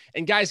day.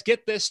 And guys,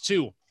 get this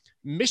too.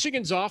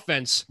 Michigan's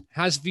offense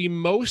has the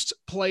most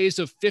plays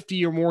of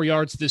 50 or more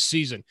yards this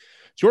season.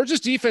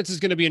 Georgia's defense is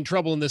going to be in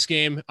trouble in this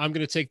game. I'm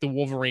going to take the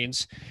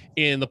Wolverines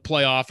in the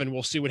playoff, and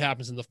we'll see what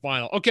happens in the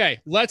final.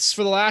 Okay,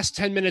 for the last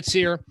 10 minutes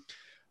here,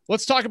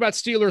 let's talk about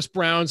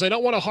Steelers-Browns. I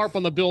don't want to harp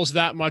on the Bills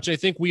that much. I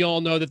think we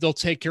all know that they'll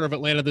take care of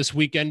Atlanta this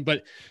weekend,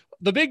 but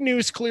the big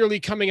news clearly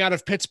coming out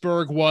of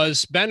Pittsburgh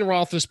was Ben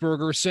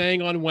Roethlisberger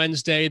saying on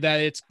Wednesday that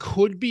it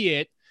could be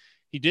it.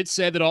 He did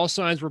say that all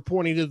signs were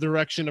pointing to the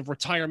direction of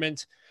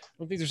retirement. I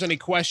don't think there's any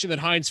question that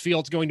Heinz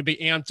Field's going to be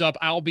amped up.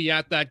 I'll be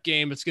at that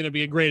game. It's going to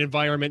be a great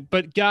environment.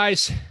 But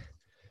guys,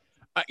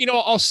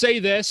 I'll say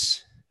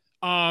this.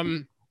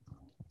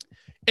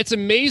 It's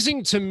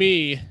amazing to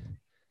me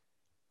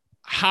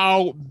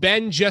how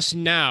Ben just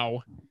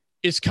now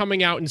is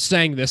coming out and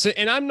saying this.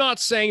 And I'm not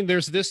saying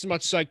there's this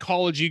much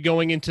psychology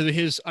going into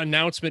his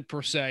announcement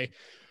per se,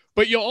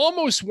 but you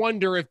almost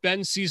wonder if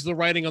Ben sees the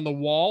writing on the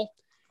wall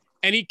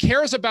and he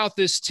cares about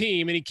this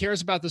team and he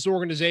cares about this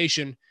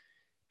organization.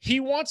 he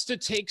wants to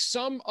take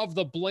some of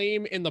the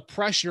blame and the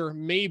pressure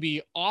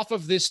maybe off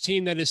of this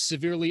team that is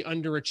severely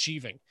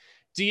underachieving.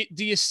 Do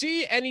you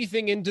see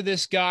anything into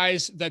this,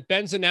 guys, that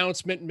Ben's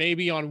announcement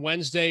maybe on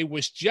Wednesday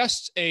was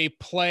just a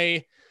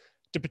play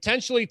to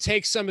potentially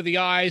take some of the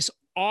eyes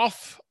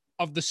off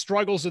of the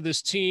struggles of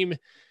this team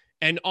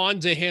and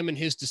onto him and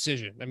his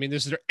decision? I mean,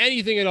 is there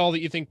anything at all that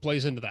you think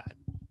plays into that?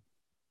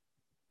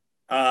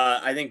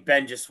 I think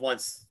Ben just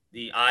wants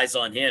the eyes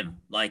on him,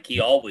 like he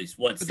always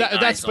wants the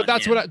eyes on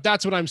him.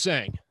 That's what I'm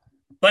saying.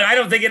 But I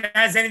don't think it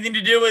has anything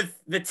to do with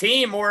the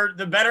team or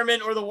the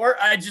betterment or the work.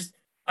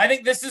 I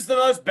think this is the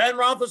most Ben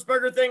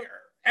Roethlisberger thing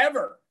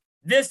ever.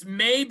 This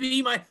may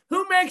be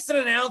who makes an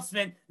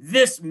announcement?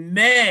 This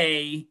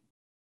may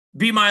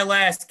be my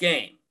last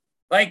game.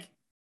 Like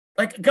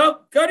go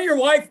to your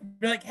wife and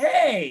be like,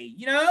 hey,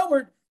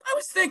 I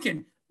was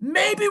thinking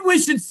maybe we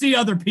should see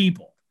other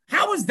people.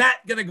 How is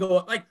that going to go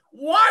up? Like,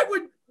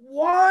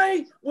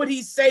 why would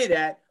he say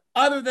that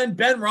other than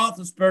Ben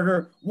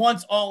Roethlisberger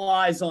wants all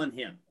eyes on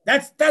him?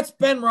 That's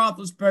Ben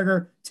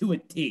Roethlisberger to a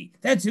T.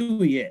 That's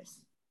who he is.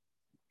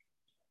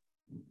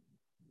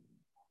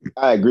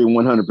 I agree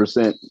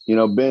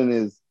 100%.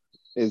 Ben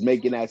is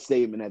making that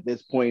statement at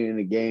this point in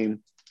the game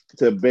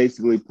to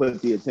basically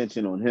put the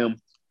attention on him,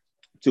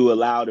 to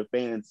allow the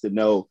fans to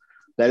know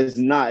that it's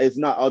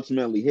not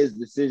ultimately his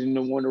decision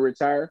to want to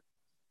retire,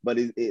 but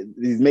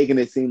he's making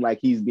it seem like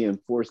he's being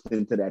forced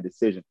into that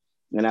decision.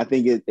 And I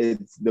think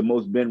it's the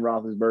most Ben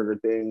Roethlisberger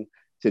thing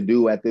to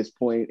do at this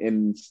point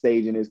in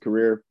stage in his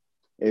career,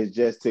 is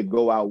just to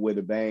go out with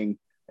a bang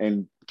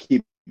and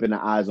keeping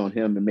the eyes on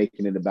him and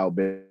making it about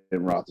Ben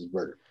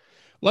Roethlisberger.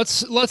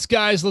 Let's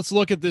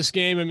look at this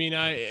game. I mean,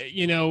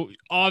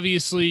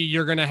 obviously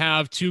you're going to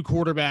have two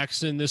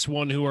quarterbacks in this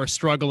one who are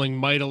struggling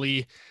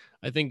mightily.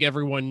 I think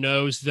everyone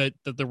knows that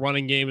the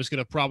running game is going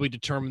to probably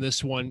determine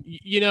this one.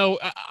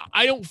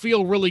 I don't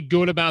feel really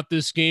good about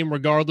this game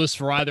regardless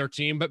for either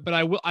team, but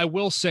I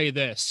will say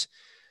this.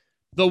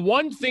 The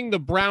one thing the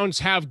Browns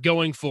have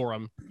going for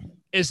them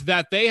is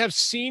that they have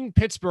seen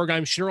Pittsburgh,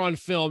 I'm sure, on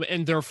film,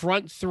 and their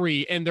front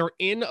three and their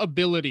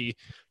inability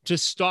to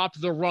stop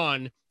the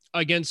run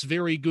against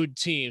very good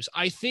teams.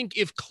 I think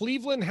if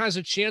Cleveland has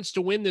a chance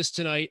to win this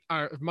tonight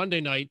or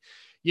Monday night,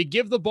 you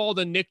give the ball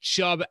to Nick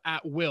Chubb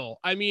at will.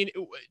 I mean,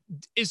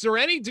 is there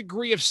any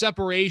degree of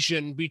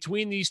separation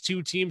between these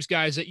two teams,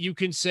 guys, that you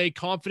can say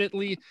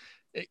confidently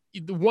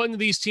one of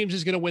these teams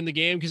is going to win the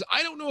game? Because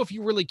I don't know if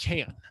you really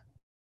can.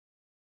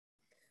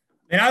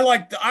 And I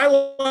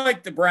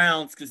like the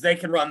Browns because they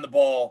can run the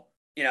ball,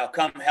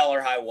 come hell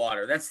or high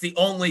water. That's the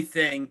only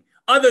thing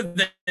other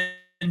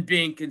than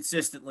being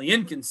consistently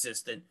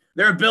inconsistent.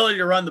 Their ability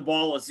to run the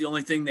ball is the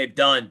only thing they've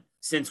done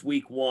since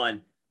week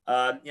one.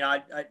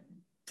 I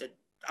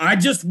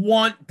just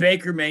want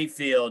Baker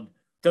Mayfield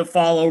to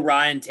follow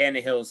Ryan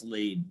Tannehill's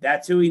lead.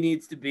 That's who he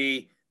needs to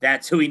be.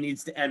 That's who he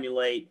needs to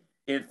emulate.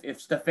 If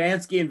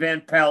Stefanski and Van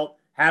Pelt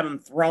have him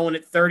throwing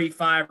it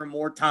 35 or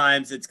more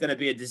times, it's going to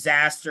be a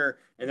disaster,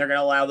 and they're going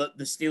to allow the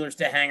Steelers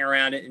to hang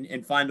around it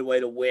and find a way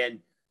to win.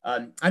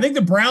 I think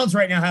the Browns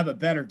right now have a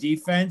better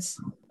defense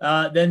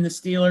than the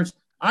Steelers.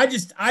 I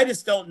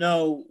just don't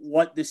know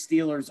what the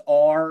Steelers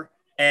are.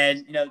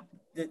 And,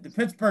 the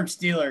Pittsburgh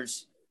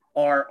Steelers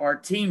are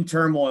team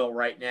turmoil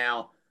right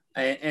now.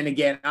 And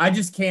again, I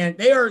just can't.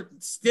 They are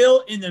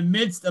still in the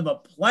midst of a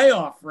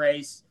playoff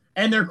race,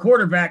 and their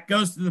quarterback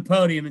goes to the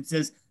podium and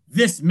says,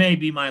 this may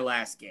be my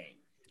last game.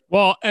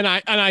 Well, and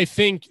I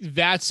think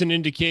that's an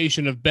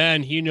indication of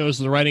Ben. He knows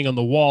the writing on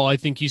the wall. I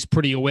think he's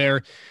pretty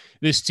aware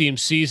this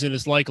team's season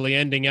is likely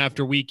ending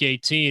after week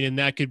 18, and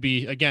that could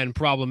be, again,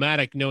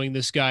 problematic knowing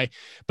this guy.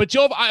 But,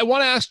 Joe, I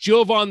want to ask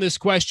Jovan this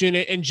question,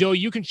 and, Joe,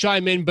 you can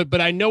chime in,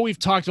 but I know we've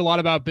talked a lot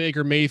about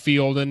Baker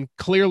Mayfield, and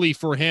clearly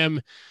for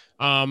him,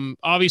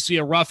 obviously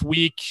a rough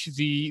week.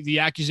 The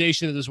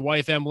accusation that his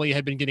wife, Emily,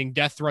 had been getting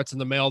death threats in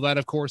the mail, that,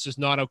 of course, is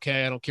not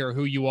okay. I don't care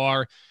who you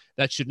are.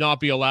 That should not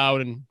be allowed,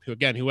 and,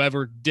 again,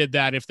 whoever did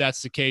that, if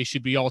that's the case,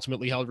 should be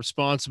ultimately held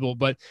responsible.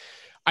 But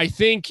I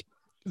think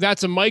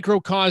that's a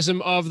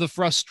microcosm of the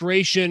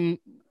frustration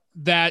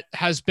that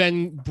has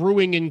been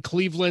brewing in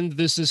Cleveland.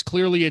 This is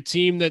clearly a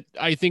team that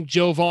I think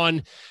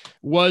Jovan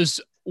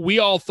we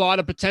all thought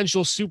a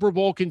potential Super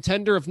Bowl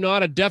contender, if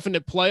not a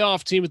definite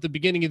playoff team at the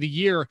beginning of the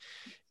year.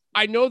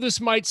 I know this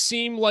might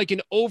seem like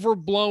an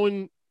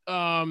overblown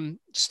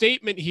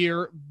statement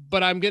here,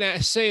 but I'm going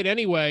to say it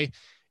anyway.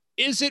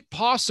 Is it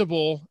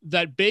possible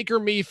that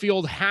Baker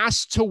Mayfield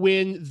has to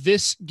win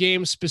this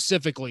game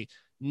specifically?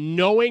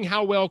 Knowing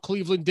how well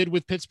Cleveland did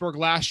with Pittsburgh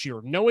last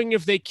year, knowing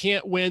if they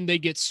can't win, they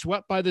get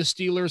swept by the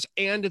Steelers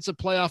and it's a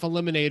playoff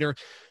eliminator,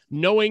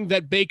 knowing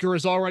that Baker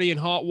is already in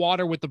hot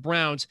water with the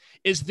Browns,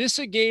 is this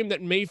a game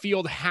that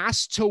Mayfield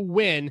has to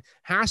win,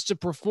 has to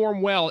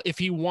perform well if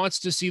he wants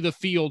to see the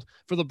field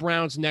for the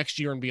Browns next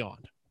year and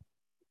beyond?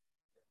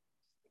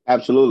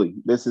 Absolutely.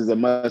 This is a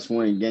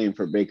must-win game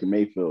for Baker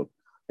Mayfield.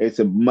 It's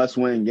a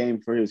must-win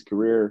game for his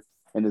career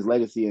and his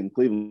legacy in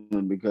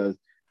Cleveland because,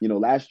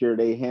 last year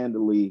they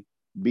handily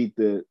beat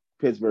the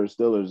Pittsburgh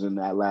Steelers in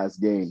that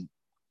last game.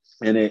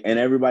 and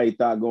everybody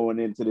thought going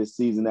into this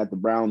season that the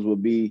Browns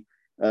would be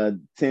a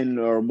 10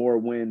 or more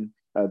win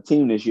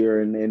team this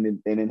year,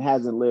 and it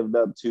hasn't lived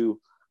up to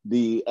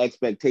the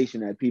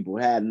expectation that people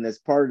had. And that's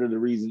part of the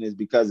reason is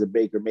because of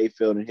Baker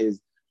Mayfield and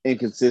his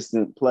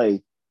inconsistent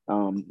play.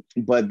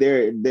 But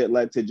there,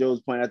 like to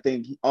Joe's point, I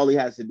think all he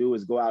has to do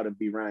is go out and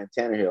be Ryan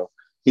Tannehill.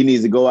 He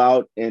needs to go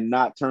out and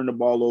not turn the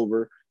ball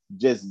over,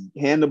 just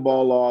hand the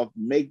ball off,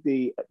 make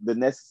the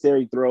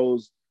necessary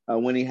throws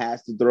when he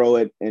has to throw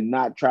it, and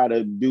not try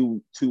to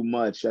do too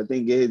much. I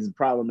think his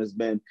problem has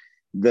been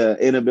the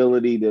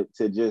inability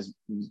to just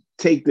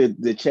take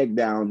the check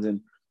downs and,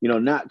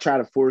 not try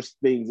to force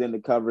things into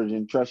coverage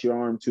and trust your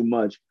arm too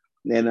much.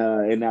 And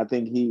I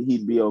think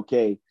he'd be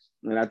okay.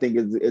 And I think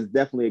it's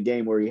definitely a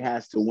game where he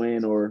has to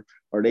win, or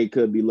they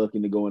could be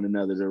looking to go in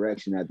another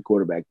direction at the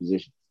quarterback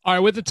position. All right,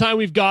 with the time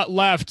we've got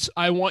left,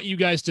 I want you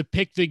guys to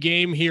pick the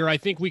game here. I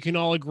think we can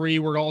all agree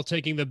we're all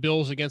taking the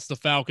Bills against the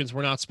Falcons.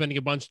 We're not spending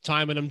a bunch of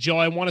time on them. Joe,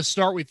 I want to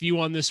start with you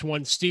on this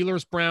one.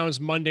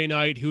 Steelers-Browns Monday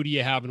night. Who do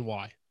you have and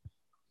why?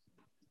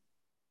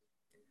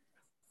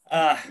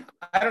 I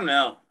don't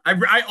know.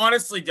 I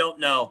honestly don't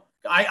know.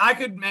 I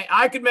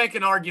could make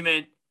an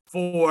argument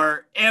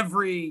for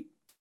every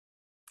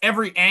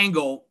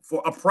angle,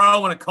 for a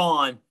pro and a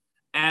con,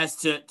 as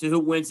to who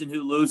wins and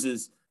who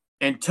loses,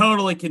 and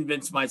totally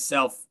convince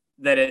myself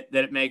that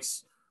it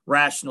makes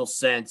rational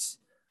sense.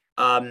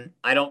 I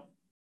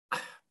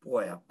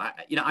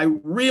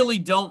really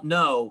don't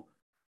know,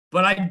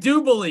 but I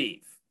do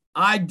believe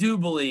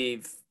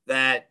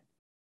that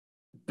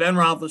Ben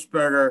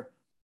Roethlisberger,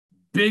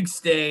 big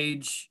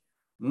stage,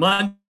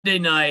 Monday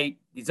night,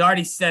 he's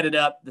already set it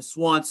up, the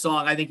swan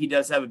song. I think he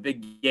does have a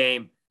big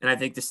game, and I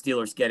think the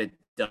Steelers get it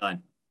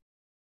done.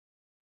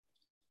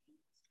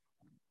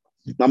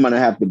 I'm going to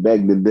have to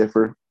beg to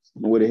differ.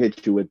 I would have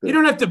hit you with the. You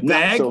don't have to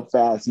beg. Not so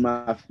fast,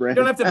 my friend.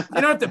 You don't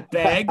have to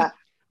beg.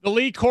 The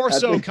Lee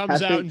Corso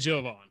comes out in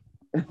Jovan.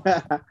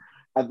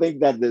 I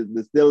think that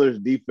the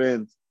Steelers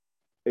defense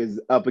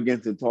is up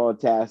against a tall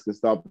task of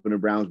stopping the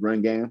Browns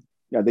run game.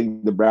 I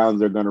think the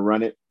Browns are going to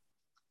run it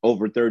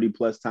over 30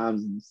 plus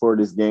times for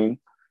this game.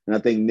 And I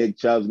think Nick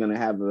Chubb's going to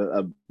have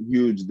a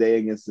huge day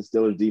against the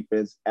Steelers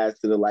defense, as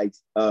to the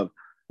likes of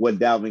what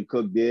Dalvin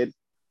Cook did.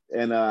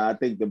 And I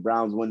think the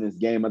Browns win this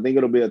game. I think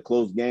it'll be a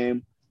close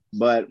game,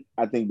 but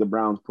I think the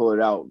Browns pull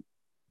it out.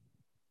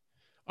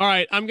 All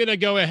right, I'm going to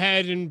go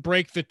ahead and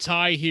break the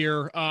tie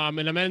here, and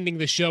I'm ending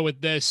the show with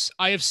this.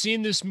 I have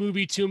seen this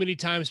movie too many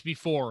times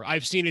before.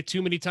 I've seen it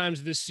too many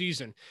times this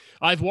season.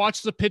 I've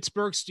watched the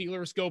Pittsburgh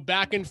Steelers go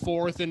back and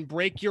forth and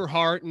break your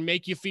heart and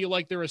make you feel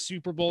like they're a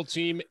Super Bowl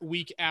team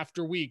week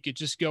after week. It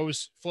just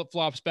goes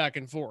flip-flops back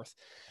and forth.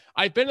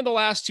 I've been in the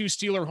last two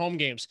Steeler home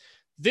games.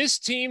 This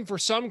team, for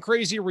some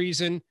crazy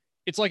reason,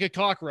 it's like a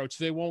cockroach.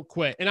 They won't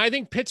quit. And I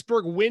think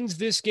Pittsburgh wins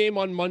this game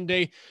on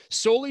Monday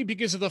solely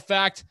because of the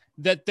fact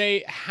that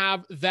they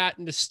have that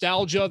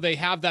nostalgia. They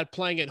have that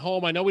playing at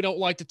home. I know we don't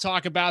like to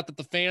talk about that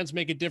the fans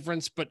make a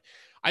difference, but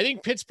I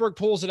think Pittsburgh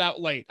pulls it out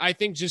late. I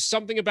think just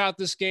something about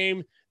this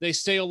game, they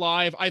stay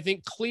alive. I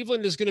think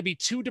Cleveland is going to be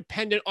too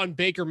dependent on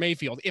Baker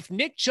Mayfield. If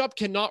Nick Chubb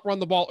cannot run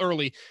the ball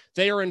early,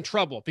 they are in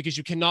trouble because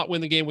you cannot win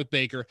the game with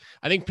Baker.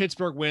 I think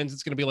Pittsburgh wins.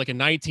 It's going to be like a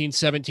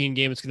 19-17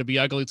 game. It's going to be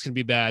ugly. It's going to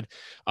be bad.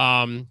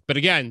 But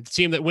again, the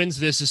team that wins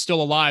this is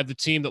still alive. The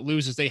team that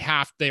loses, they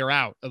are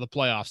out of the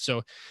playoffs.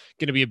 So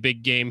going to be a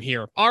big game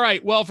here. All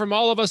right. Well, from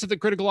all of us at the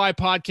Critical Eye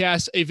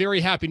Podcast, a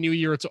very happy new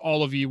year to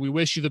all of you. We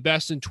wish you the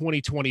best in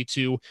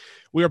 2022.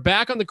 We are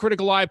back on the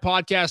Critical Eye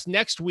Podcast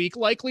next week,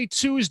 likely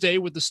Tuesday,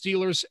 with the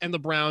Steelers and the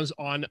Browns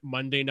on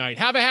Monday night.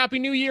 Have a happy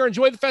new year.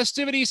 Enjoy the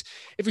festivities.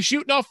 If you're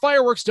shooting off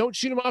fireworks, don't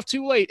shoot them off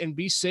too late, and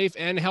be safe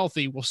and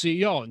healthy. We'll see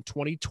you all in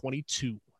 2022.